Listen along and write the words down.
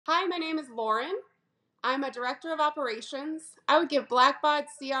Hi, my name is Lauren. I'm a director of operations. I would give Blackbaud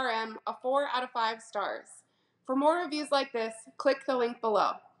CRM a 4 out of 5 stars. For more reviews like this, click the link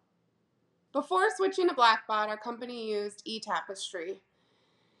below. Before switching to Blackbaud, our company used eTapestry.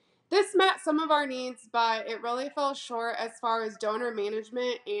 This met some of our needs, but it really fell short as far as donor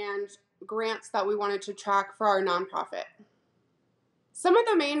management and grants that we wanted to track for our nonprofit. Some of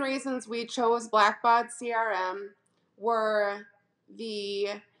the main reasons we chose Blackbaud CRM were the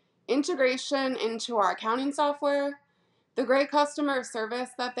integration into our accounting software, the great customer service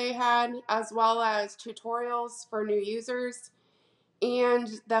that they had, as well as tutorials for new users,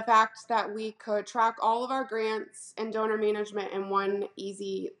 and the fact that we could track all of our grants and donor management in one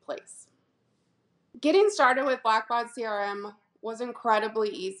easy place. Getting started with Blackbaud CRM was incredibly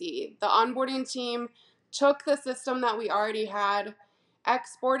easy. The onboarding team took the system that we already had,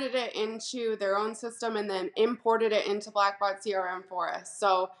 exported it into their own system, and then imported it into Blackbaud CRM for us.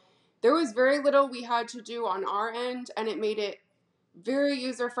 So there was very little we had to do on our end, and it made it very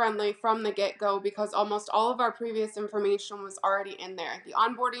user-friendly from the get-go because almost all of our previous information was already in there. The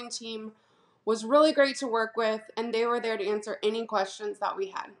onboarding team was really great to work with, and they were there to answer any questions that we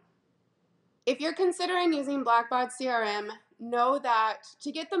had. If you're considering using Blackbaud CRM, know that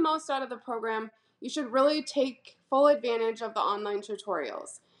to get the most out of the program, you should really take full advantage of the online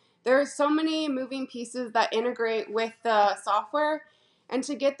tutorials. There are so many moving pieces that integrate with the software, and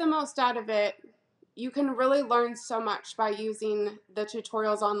to get the most out of it, you can really learn so much by using the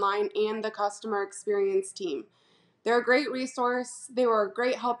tutorials online and the customer experience team. They're a great resource. They were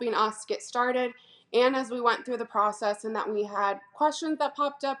great helping us get started and as we went through the process, and that we had questions that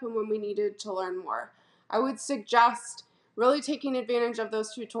popped up and when we needed to learn more. I would suggest really taking advantage of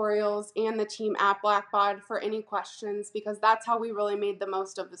those tutorials and the team at Blackbaud for any questions because that's how we really made the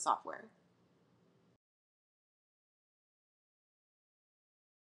most of the software.